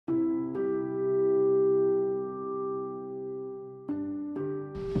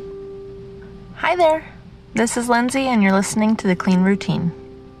Hi there, this is Lindsay and you're listening to The Clean Routine.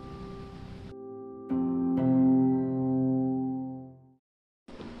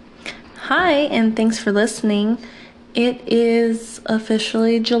 Hi, and thanks for listening. It is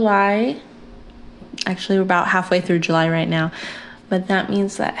officially July. Actually, we're about halfway through July right now, but that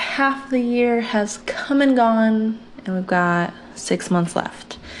means that half the year has come and gone, and we've got 6 months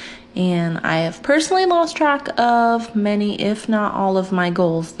left. And I have personally lost track of many, if not all, of my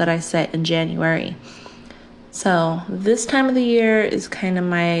goals that I set in January. So this time of the year is kind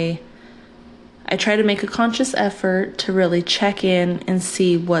of I try to make a conscious effort to really check in and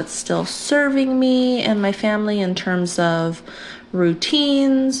see what's still serving me and my family in terms of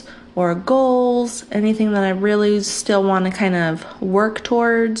routines or goals, anything that I really still want to kind of work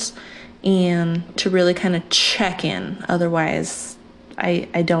towards, and to really kind of check in. Otherwise,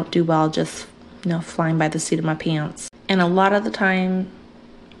 I don't do well just, flying by the seat of my pants. And a lot of times,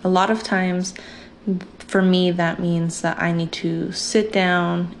 for me, that means that I need to sit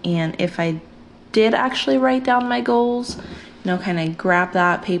down, and if I did actually write down my goals, kind of grab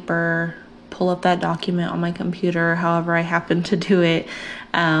that paper, pull up that document on my computer, however I happen to do it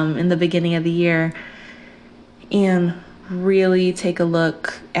in the beginning of the year, and really take a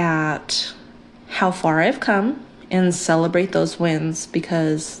look at how far I've come and celebrate those wins,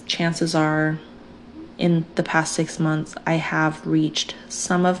 because chances are in the past 6 months, I have reached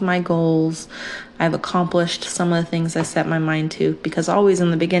some of my goals. I've accomplished some of the things I set my mind to, because always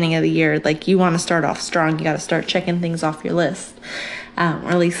in the beginning of the year, you want to start off strong. You got to start checking things off your list. Or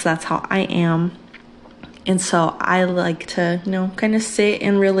at least that's how I am. And so I like to, kind of sit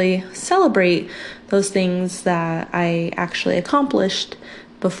and really celebrate those things that I actually accomplished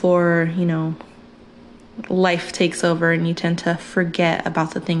before, life takes over and you tend to forget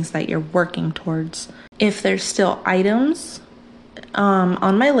about the things that you're working towards. If there's still items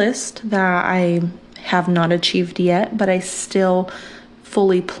on my list that I have not achieved yet, but I still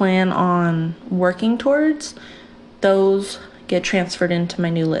fully plan on working towards, those get transferred into my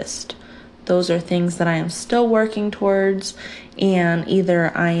new list. Those are things that I am still working towards, and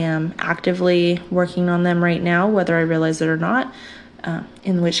either I am actively working on them right now, whether I realize it or not,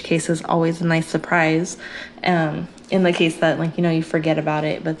 in which case is always a nice surprise. In the case that, you forget about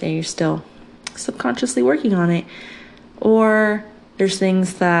it, but then you're still subconsciously working on it. Or there's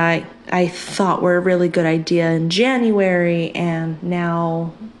things that I thought were a really good idea in January, and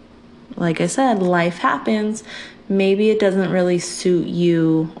now, like I said, life happens. Maybe it doesn't really suit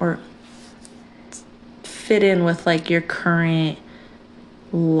you or fit in with your current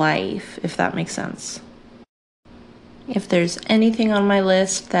life, if that makes sense. If there's anything on my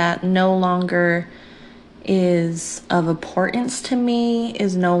list that no longer is of importance to me,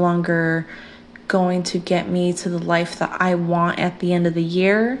 is no longer going to get me to the life that I want at the end of the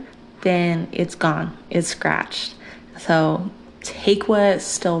year, then it's gone. It's scratched. So take what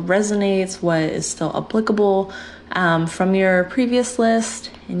still resonates, what is still applicable from your previous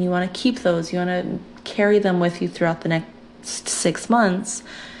list, and you want to keep those. You want to carry them with you throughout the next 6 months.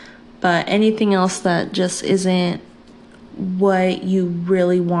 But anything else that just isn't what you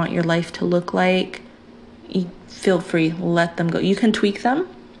really want your life to look like, feel free, let them go. You can tweak them.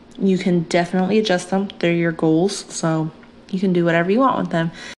 You can definitely adjust them. They're your goals, so you can do whatever you want with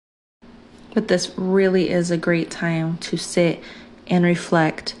them. But this really is a great time to sit and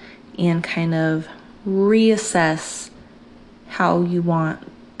reflect and kind of reassess how you want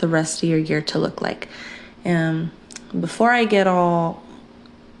the rest of your year to look like. Before I get all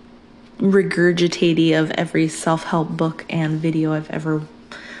regurgitating of every self-help book and video I've ever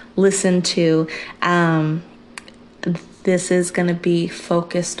listened to, this is going to be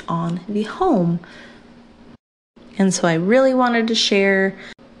focused on the home. And so I really wanted to share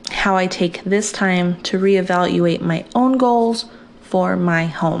how I take this time to reevaluate my own goals for my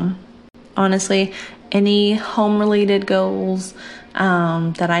home. Honestly, any home-related goals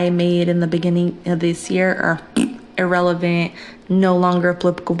that I made in the beginning of this year are irrelevant, no longer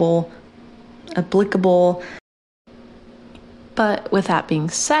applicable. But with that being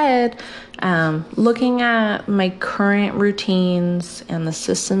said, looking at my current routines and the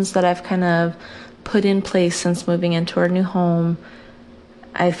systems that I've kind of put in place since moving into our new home,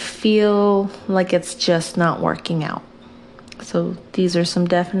 I feel like it's just not working out. So these are some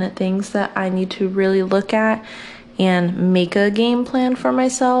definite things that I need to really look at and make a game plan for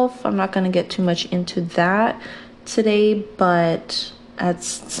myself. I'm not going to get too much into that today, but that's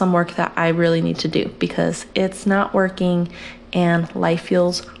some work that I really need to do, because it's not working and life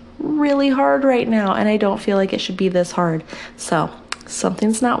feels really hard right now, and I don't feel like it should be this hard. So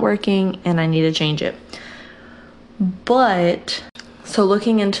something's not working and I need to change it. But so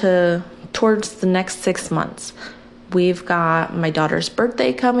looking into towards the next 6 months. We've got my daughter's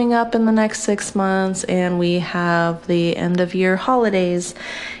birthday coming up in the next 6 months, and we have the end of year holidays.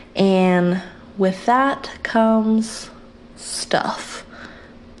 And with that comes stuff.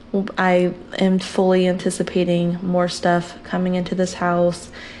 I am fully anticipating more stuff coming into this house.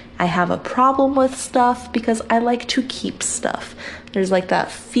 I have a problem with stuff because I like to keep stuff. There's like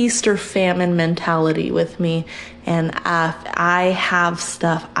that feast or famine mentality with me. And if I have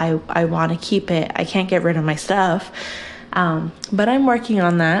stuff, I want to keep it. I can't get rid of my stuff. But I'm working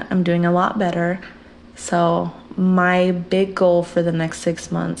on that. I'm doing a lot better. So my big goal for the next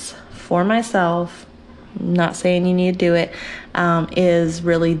 6 months for myself, not saying you need to do it, is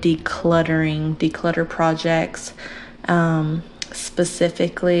really declutter projects.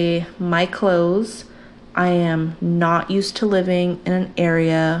 Specifically my clothes. I am not used to living in an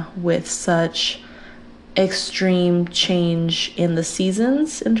area with such extreme change in the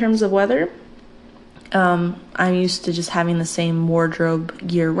seasons in terms of weather. I'm used to just having the same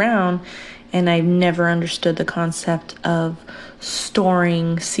wardrobe year round, and I've never understood the concept of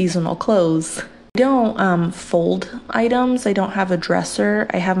storing seasonal clothes. I don't fold items. I don't have a dresser.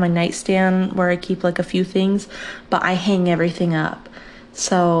 I have my nightstand where I keep like a few things, but I hang everything up.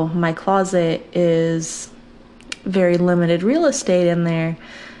 So my closet is very limited real estate in there.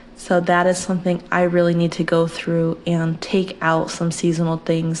 So that is something I really need to go through and take out some seasonal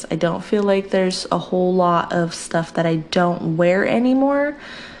things. I don't feel like there's a whole lot of stuff that I don't wear anymore,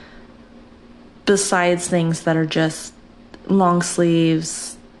 besides things that are just long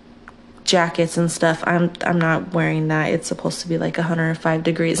sleeves, jackets and stuff. I'm not wearing that. It's supposed to be like 105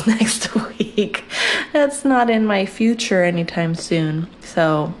 degrees next week. That's not in my future anytime soon.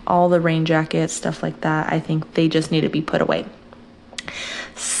 So all the rain jackets, stuff like that, I think they just need to be put away.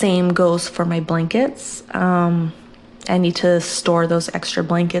 Same goes for my blankets. I need to store those extra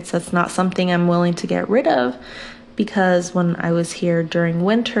blankets. That's not something I'm willing to get rid of, because when I was here during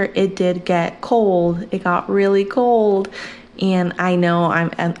winter, it did get cold. It got really cold. And I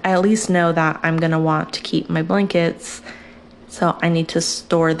at least know that I'm going to want to keep my blankets. So I need to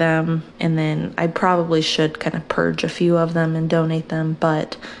store them. And then I probably should kind of purge a few of them and donate them.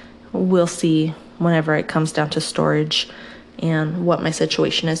 But we'll see whenever it comes down to storage and what my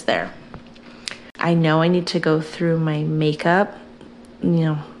situation is there. I know I need to go through my makeup.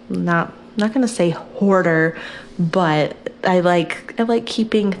 Not going to say hoarder, but I like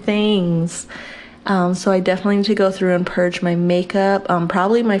keeping things. So I definitely need to go through and purge my makeup.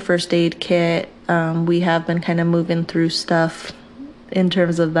 Probably my first aid kit. We have been kind of moving through stuff in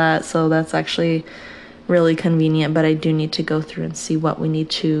terms of that. So that's actually really convenient, but I do need to go through and see what we need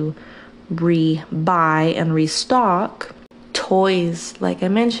to re-buy and restock. Toys, like I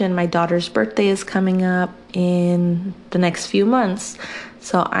mentioned, my daughter's birthday is coming up in the next few months.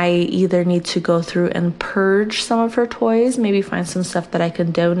 So I either need to go through and purge some of her toys, maybe find some stuff that I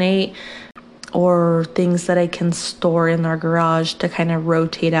can donate, or things that I can store in our garage to kind of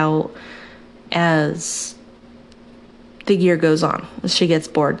rotate out as the year goes on, as she gets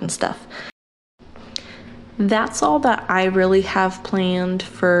bored and stuff. That's all that I really have planned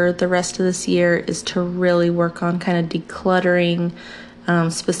for the rest of this year, is to really work on kind of decluttering,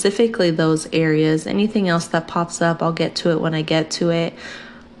 specifically those areas. Anything else that pops up, I'll get to it when I get to it.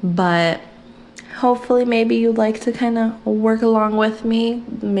 But hopefully maybe you'd like to kind of work along with me.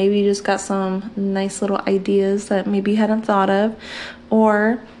 Maybe you just got some nice little ideas that maybe you hadn't thought of.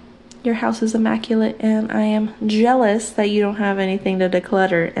 Or your house is immaculate and I am jealous that you don't have anything to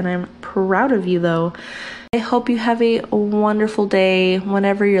declutter. And I'm proud of you though. I hope you have a wonderful day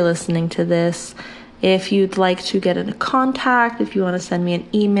whenever you're listening to this. If you'd like to get into contact, if you want to send me an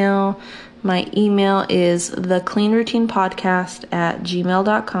email, my email is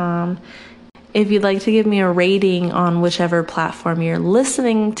thecleanroutinepodcast@gmail.com. If you'd like to give me a rating on whichever platform you're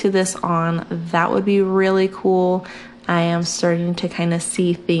listening to this on, that would be really cool. I am starting to kind of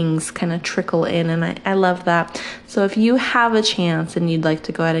see things kind of trickle in, and I love that. So if you have a chance and you'd like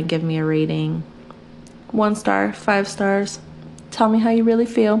to go ahead and give me a rating, 1 star, 5 stars, tell me how you really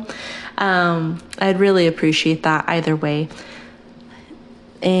feel. I'd really appreciate that either way.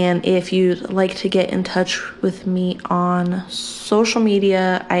 And if you'd like to get in touch with me on social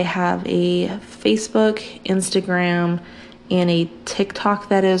media, I have a Facebook, Instagram, and a TikTok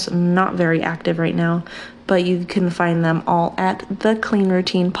that is not very active right now, but you can find them all at The Clean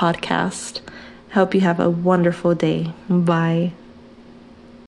Routine Podcast. I hope you have a wonderful day. Bye.